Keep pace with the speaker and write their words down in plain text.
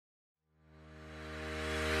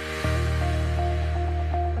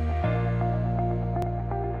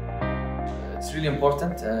really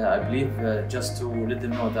important, I believe, just to let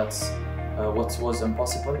them know that what was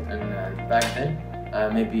impossible back then,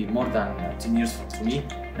 maybe more than 10 years for me,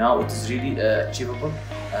 now it is really achievable,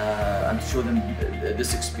 and to show them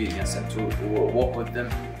this experience and to walk with them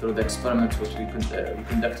through the experiment which we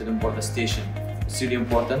conducted on board the station. It's really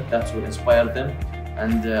important. That will inspire them,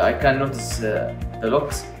 and I can notice the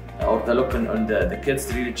looks or the look on the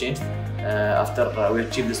kids really changed after we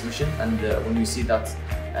achieved this mission, and when we see that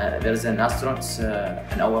there is an astronaut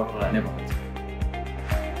in our neighborhood.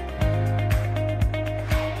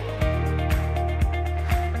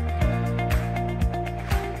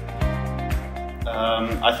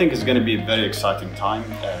 I think it's going to be a very exciting time.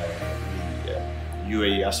 The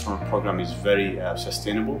UAE astronaut program is very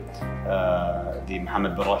sustainable. The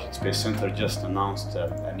Mohammed bin Rashid Space Center just announced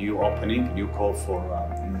a new opening, a new call for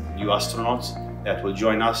new astronauts that will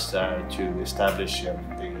join us to establish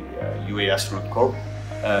the UAE Astronaut Corps.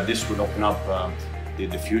 This will open up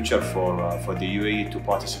the future for the UAE to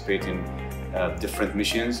participate in different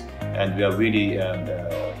missions, and we are really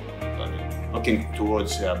looking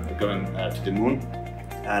towards going to the moon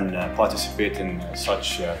and participate in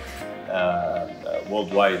such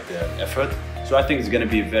worldwide effort. So I think it's going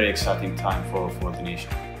to be a very exciting time for the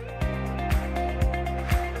nation.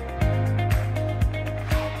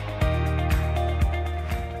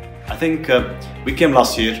 I think we came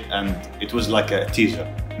last year and it was like a teaser.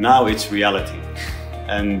 Now it's reality,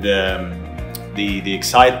 and the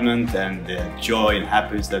excitement and the joy and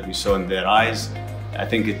happiness that we saw in their eyes, I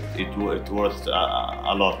think it worth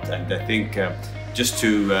a lot. And I think just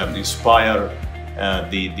to inspire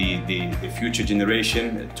the future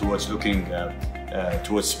generation towards looking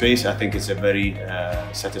towards space, I think it's a very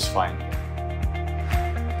satisfying.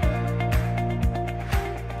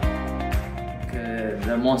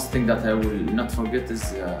 The most thing that I will not forget is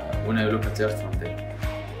when I look at Earth from there.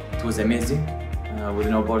 It was amazing, with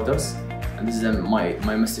no borders, and this is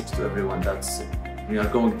my message to everyone, that when you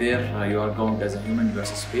are going there, you are going as a human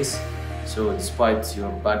versus space. So despite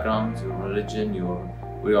your background, your religion,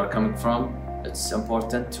 where you are coming from, it's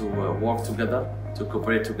important to work together, to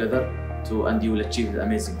cooperate together, and you will achieve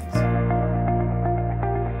amazing things.